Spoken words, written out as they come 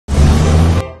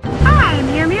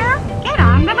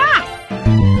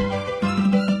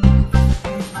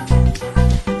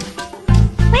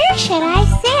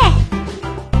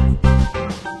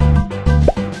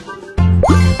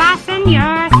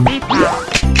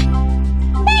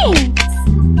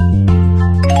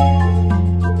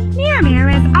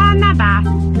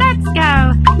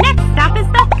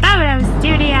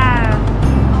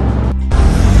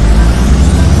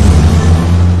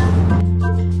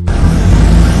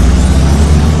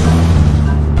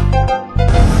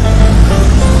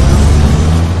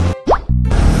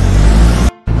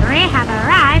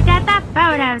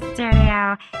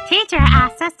teacher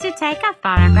asked us to take a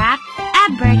photograph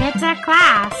and bring it to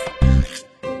class.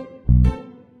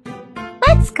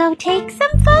 Let's go take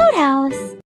some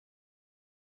photos.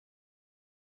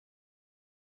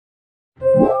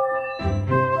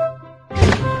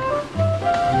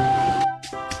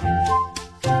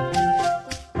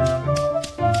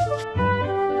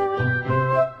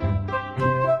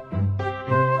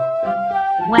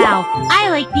 Wow, I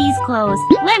like these clothes.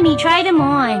 Let me try them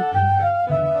on.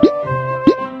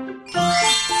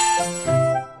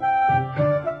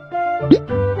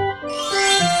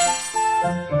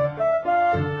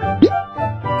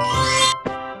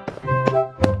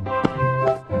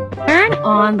 Turn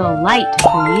on the light,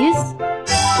 please.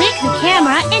 Take the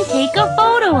camera and take a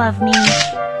photo of me.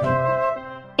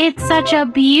 It's such a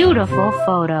beautiful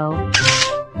photo.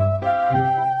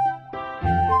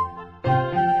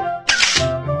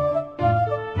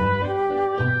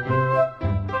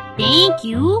 Thank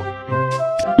you.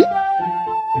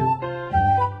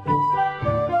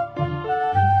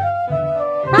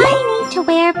 I need to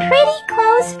wear pretty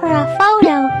clothes for a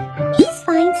photo. Please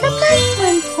find some nice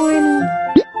ones for me.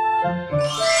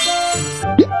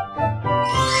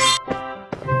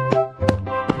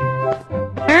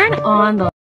 Turn on the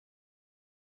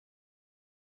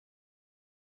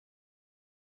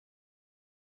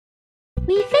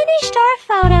We finished our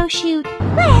photo shoot.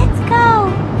 Let's go.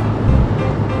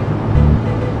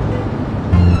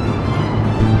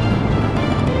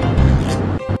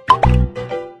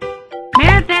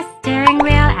 Move the steering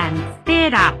wheel and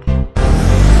speed up.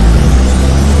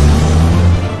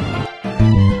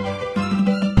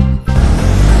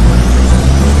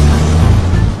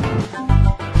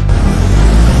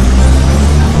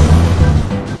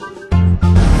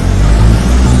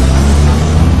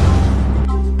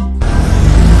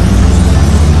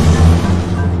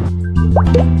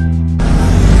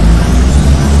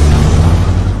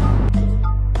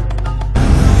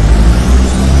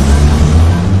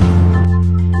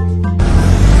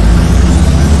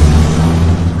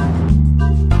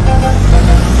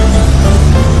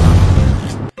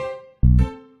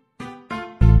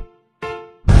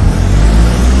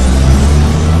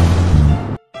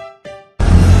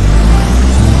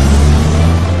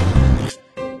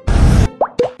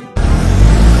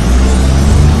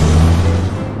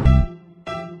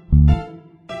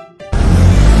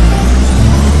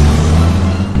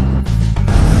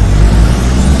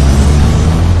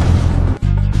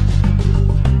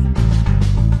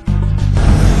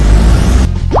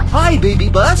 Hi,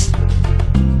 BabyBus.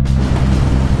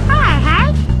 Hi,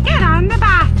 Hank. Get on the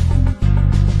bus.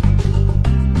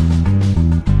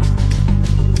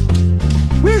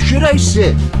 Where should I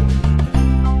sit?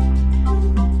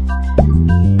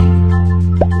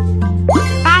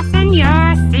 Fasten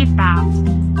your seatbelt.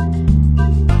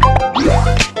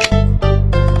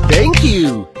 Thank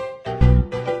you.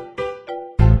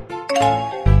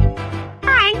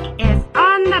 Hank is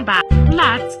on the bus.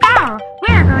 Let's go.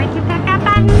 We're going to pick up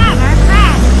another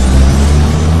friend.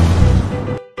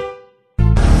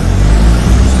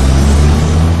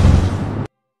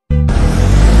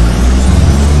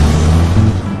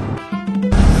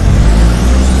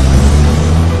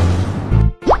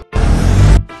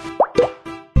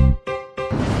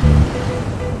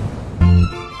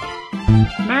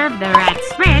 Move the red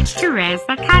switch to raise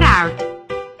the cutout.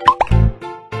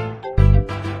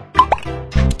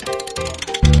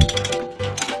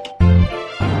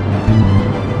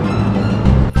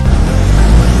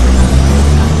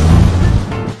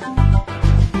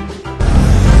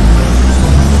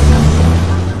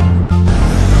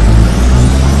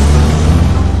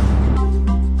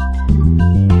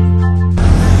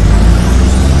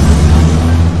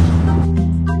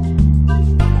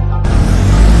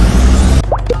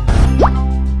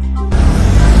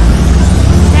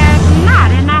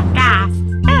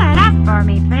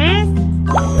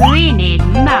 We need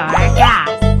more gas.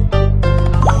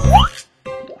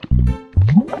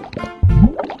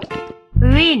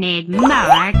 We need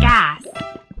more gas.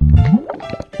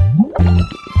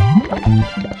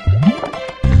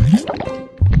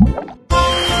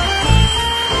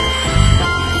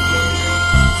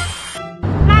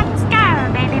 Let's go,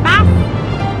 BabyBus.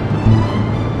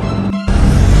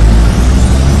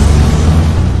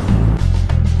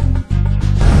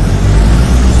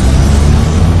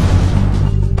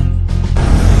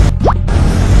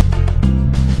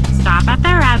 Stop at the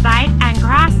red light and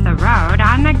cross the road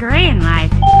on the green light.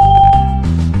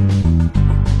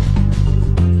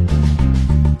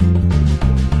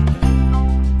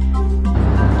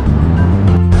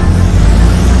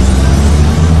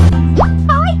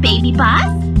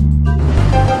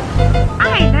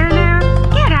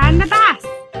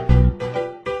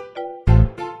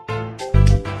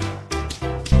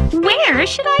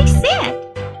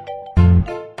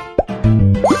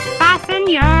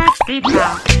 right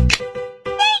back.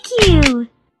 Thank you!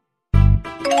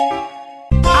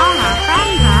 All our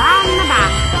friends are on the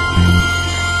bus.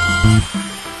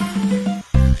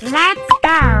 Let's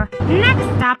go. Next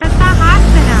stop is the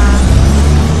hospital.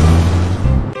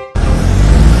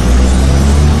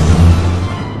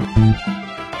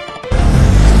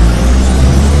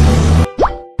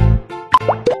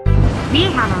 We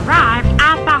have arrived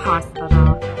at the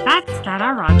hospital. Let's get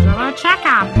a regular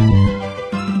checkup.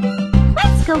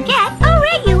 Let's go get a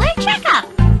regular checkup.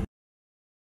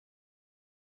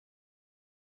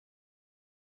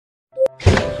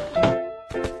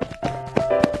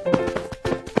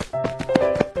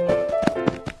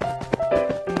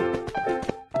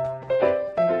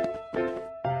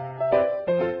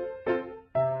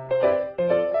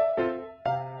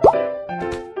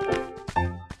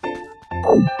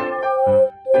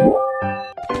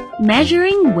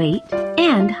 Measuring weight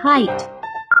and height.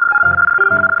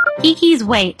 Kiki's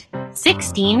weight,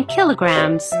 16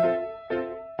 kilograms.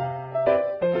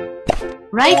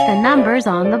 Write the numbers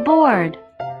on the board.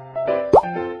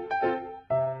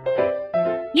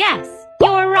 Yes,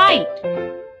 you're right.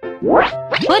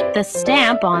 Put the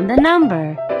stamp on the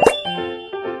number.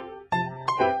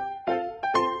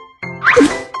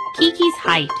 Kiki's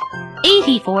height,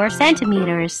 84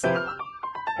 centimeters.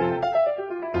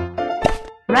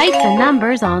 Write the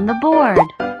numbers on the board.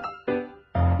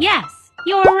 Yes,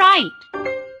 you're right.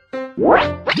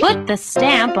 Put the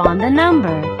stamp on the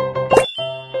number.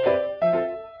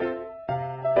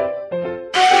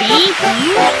 Thank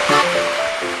you.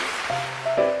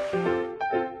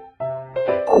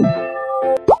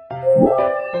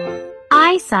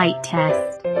 Eyesight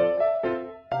test.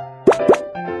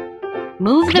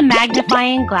 Move the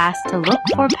magnifying glass to look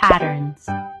for patterns.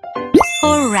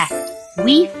 Correct.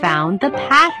 We found the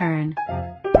pattern.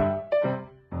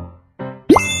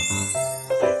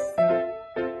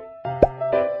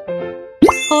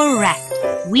 Correct.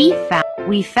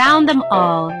 We found them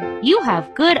all. You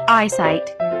have good eyesight.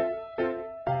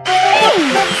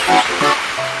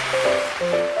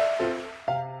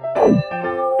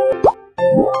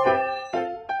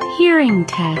 Hearing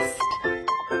test.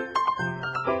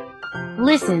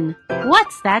 Listen,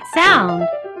 what's that sound?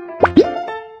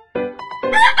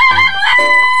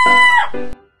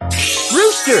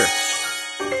 Rooster!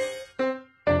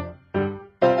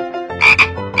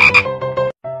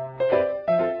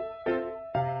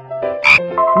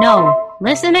 No,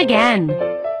 listen again.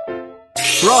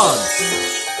 Frog!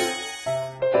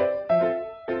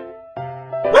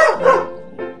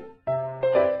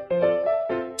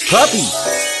 Puppy!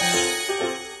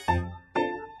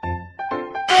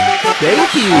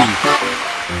 Thank you!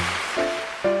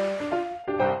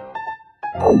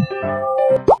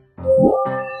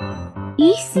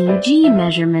 ECG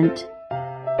measurement.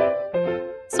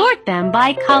 Sort them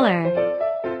by color.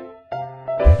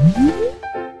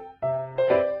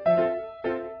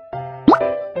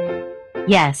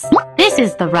 Yes, this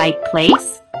is the right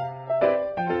place.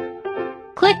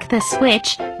 Click the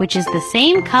switch, which is the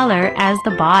same color as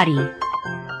the body.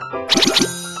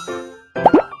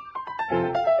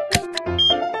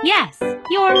 Yes,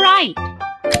 you're right.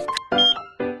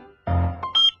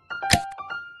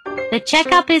 The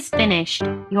checkup is finished.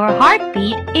 Your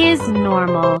heartbeat is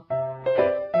normal.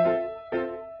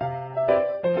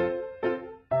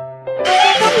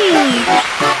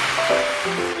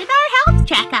 With our health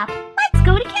checkup, let's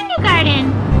go to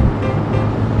kindergarten.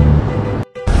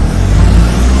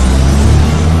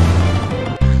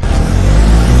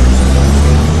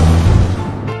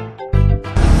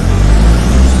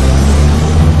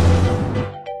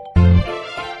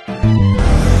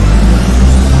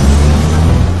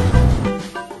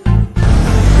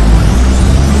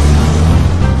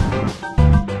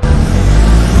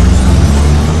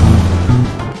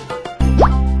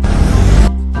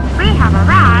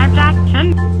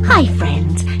 Hi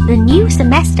friends, the new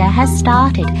semester has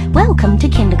started. Welcome to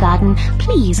kindergarten.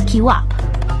 Please queue up.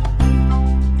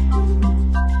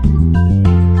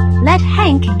 Let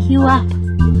Hank queue up.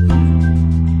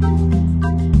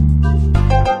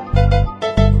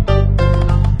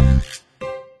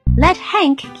 Let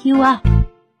Hank queue up.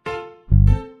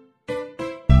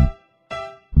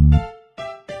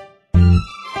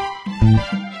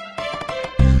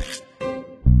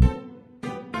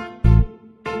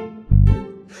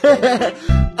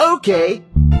 Okay.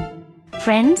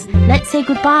 Friends, let's say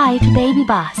goodbye to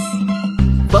BabyBus.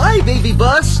 Bye,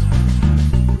 BabyBus.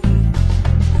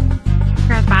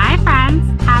 Goodbye,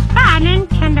 friends. Have fun in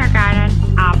kindergarten.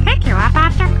 I'll pick you up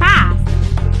after class.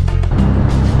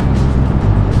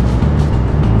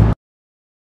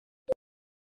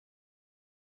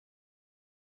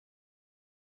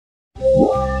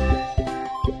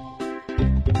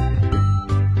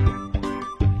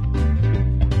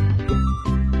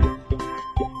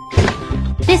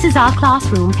 is our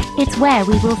classroom. It's where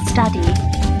we will study.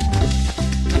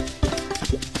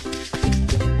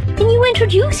 Can you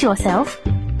introduce yourself?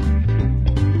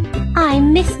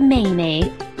 I'm Miss Maymay.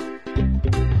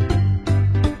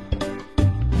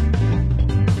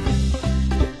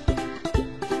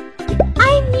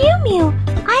 I'm Mew Mew.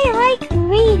 I like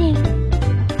reading.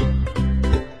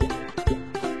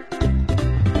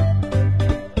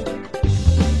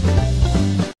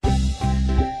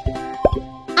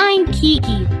 I'm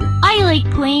Kiki. I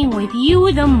like playing with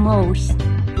you the most.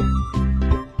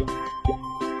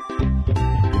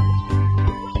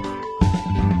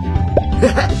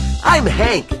 I'm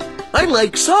Hank. I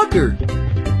like soccer.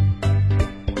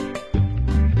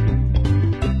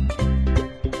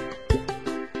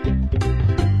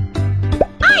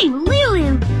 I'm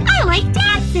Lulu. I like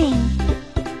dancing.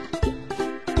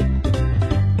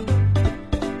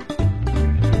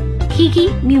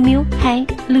 Kiki, Mew Mew,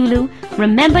 Hank, Lulu,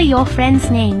 remember your friends'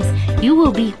 names. You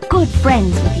will be good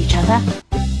friends with each other.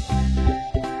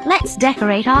 Let's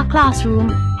decorate our classroom.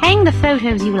 Hang the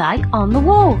photos you like on the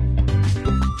wall.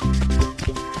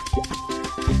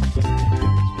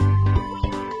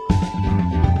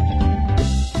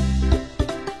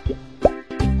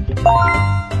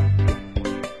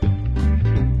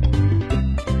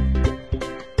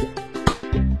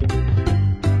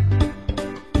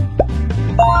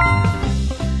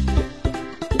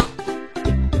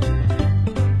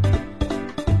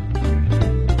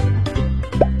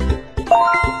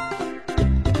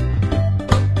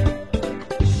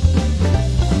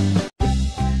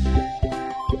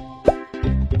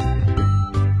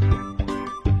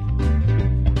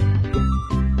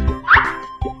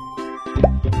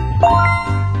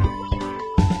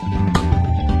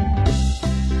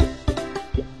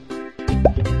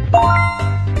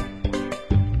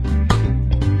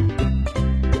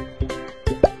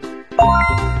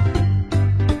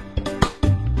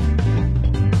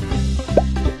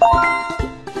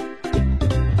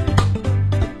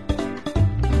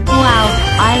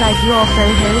 I like your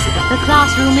photos. The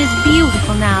classroom is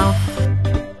beautiful now.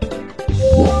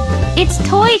 It's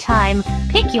toy time.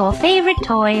 Pick your favorite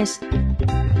toys.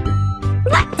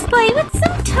 Let's play with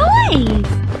some toys.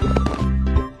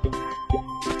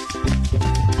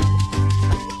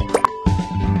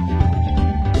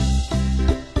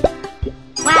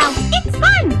 Wow, it's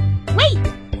fun! Wait!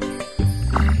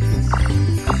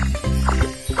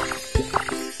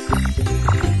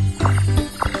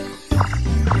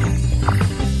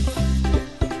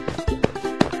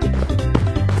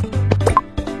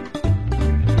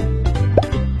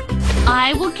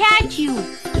 I will catch you.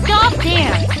 Stop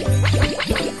there.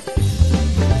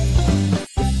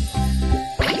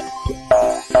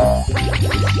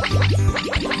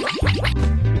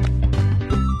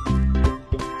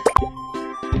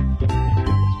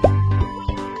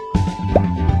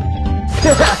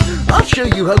 I'll show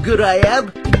you how good I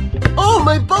am. Oh,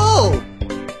 my ball!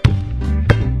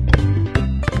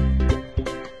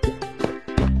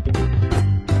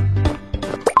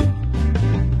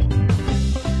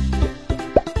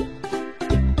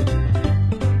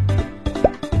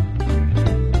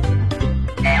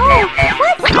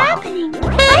 What's happening?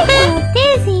 I feel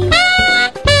dizzy.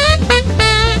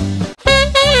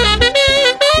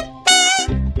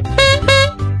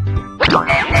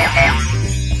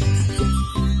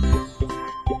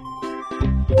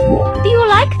 Do you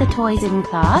like the toys in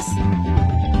class?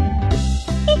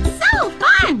 It's so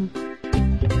fun!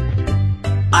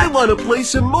 I want to play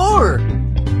some more.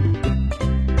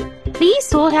 Please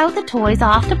sort out the toys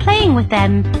after playing with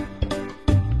them.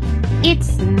 It's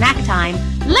snack time.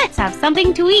 Let's have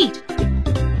something to eat.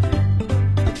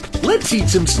 Let's eat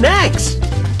some snacks.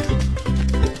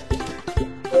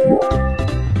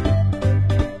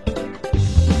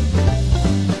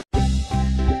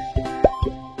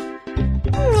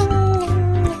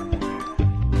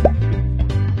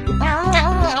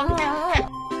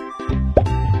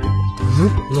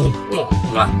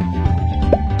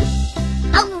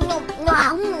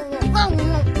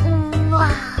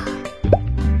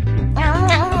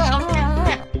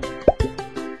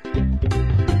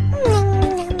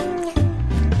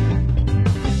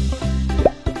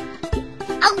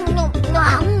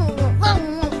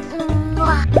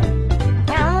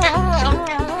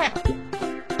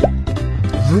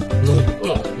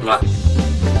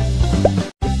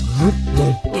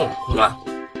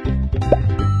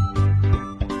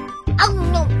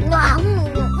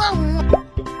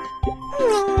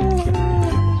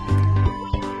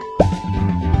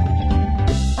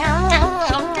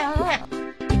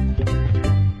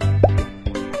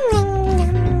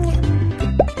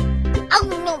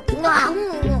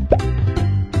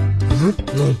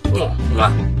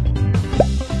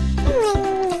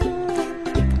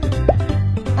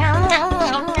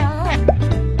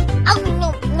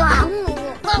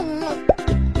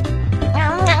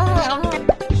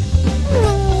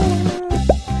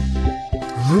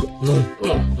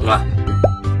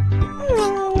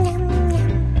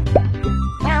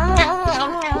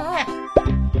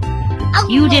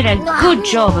 You did a good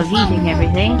job of eating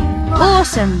everything.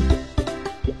 Awesome!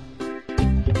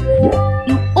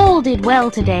 You all did well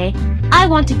today. I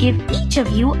want to give each of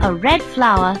you a red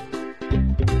flower.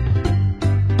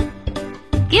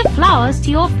 Give flowers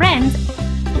to your friends.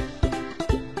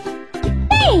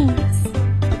 Thanks!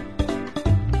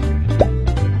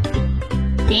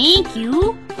 Thank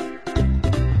you.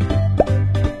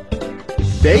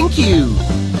 Thank you.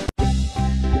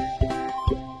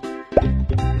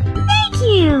 Thank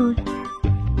you.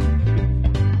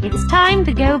 It's time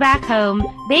to go back home.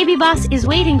 BabyBus is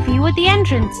waiting for you at the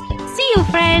entrance. See you,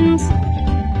 friends.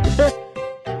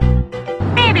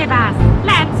 BabyBus,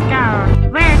 let's go.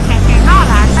 We're taking all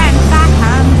our friends back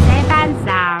home safe and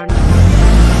sound.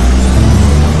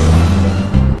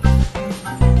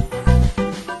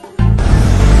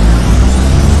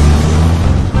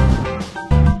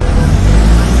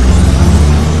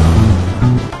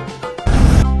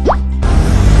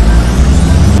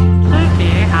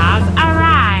 Kiki has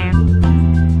arrived.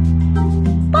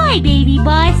 Bye,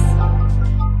 BabyBus.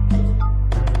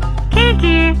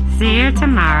 Kiki, see you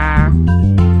tomorrow.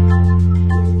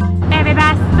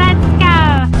 BabyBus, let's go.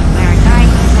 We're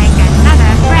going to take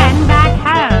another friend back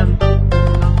home.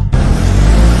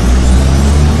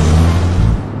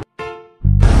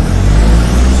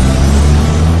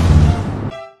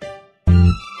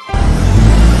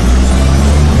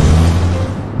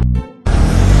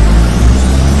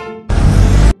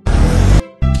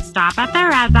 Stop at the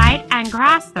red light and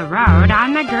cross the road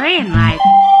on the green light.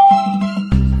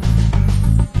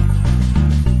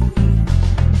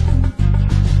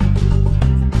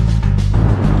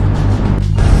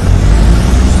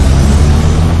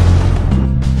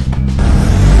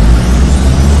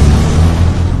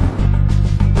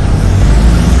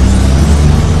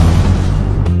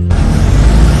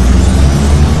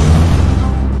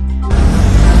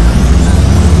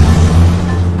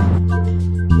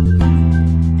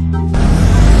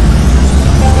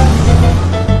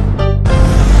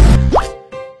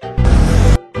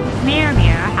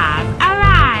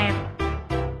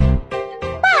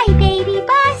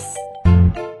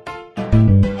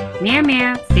 Meow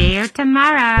Meow, see you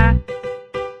tomorrow.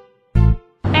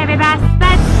 BabyBus,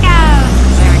 let's go.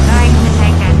 We're going to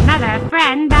take another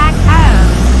friend back home.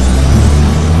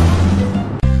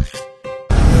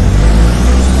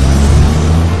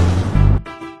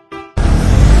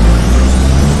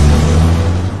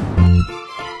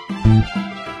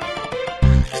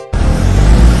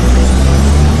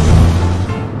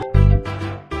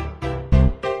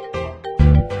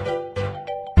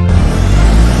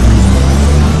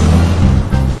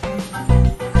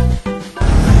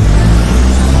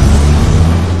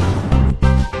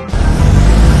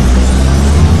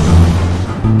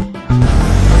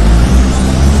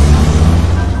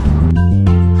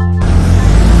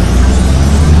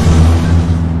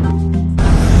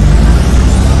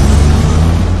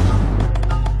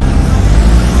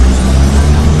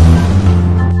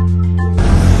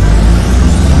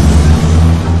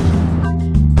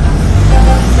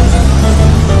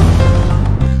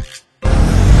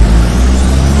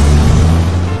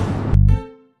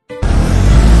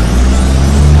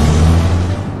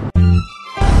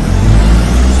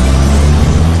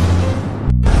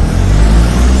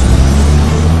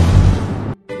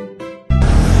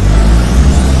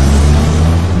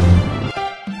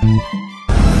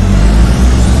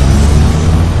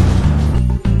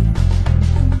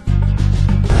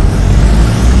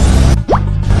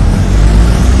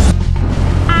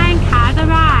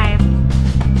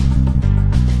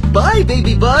 Bye,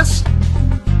 BabyBus.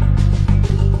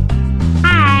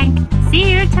 Hank,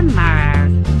 see you tomorrow.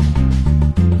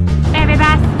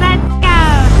 BabyBus, let's go.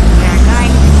 We're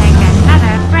going to take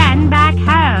another friend back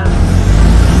home.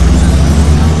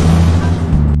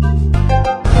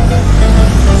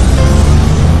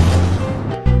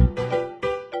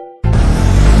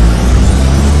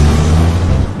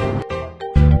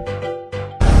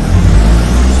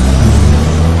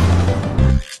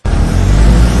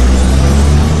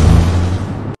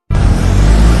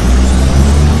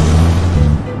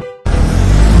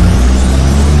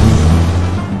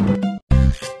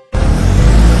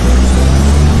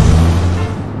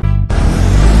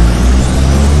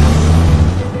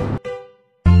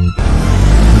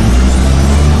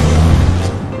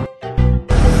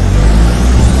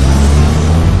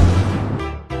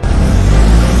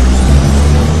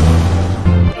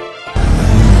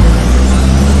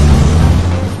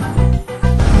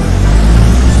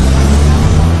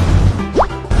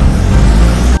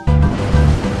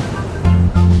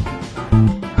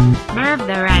 Move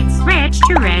the red switch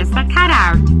to raise the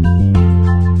cutout.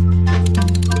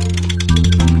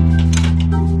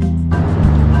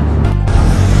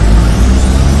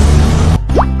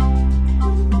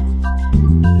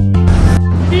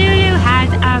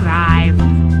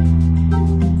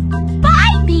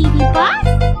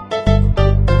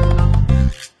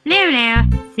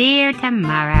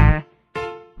 tomorrow.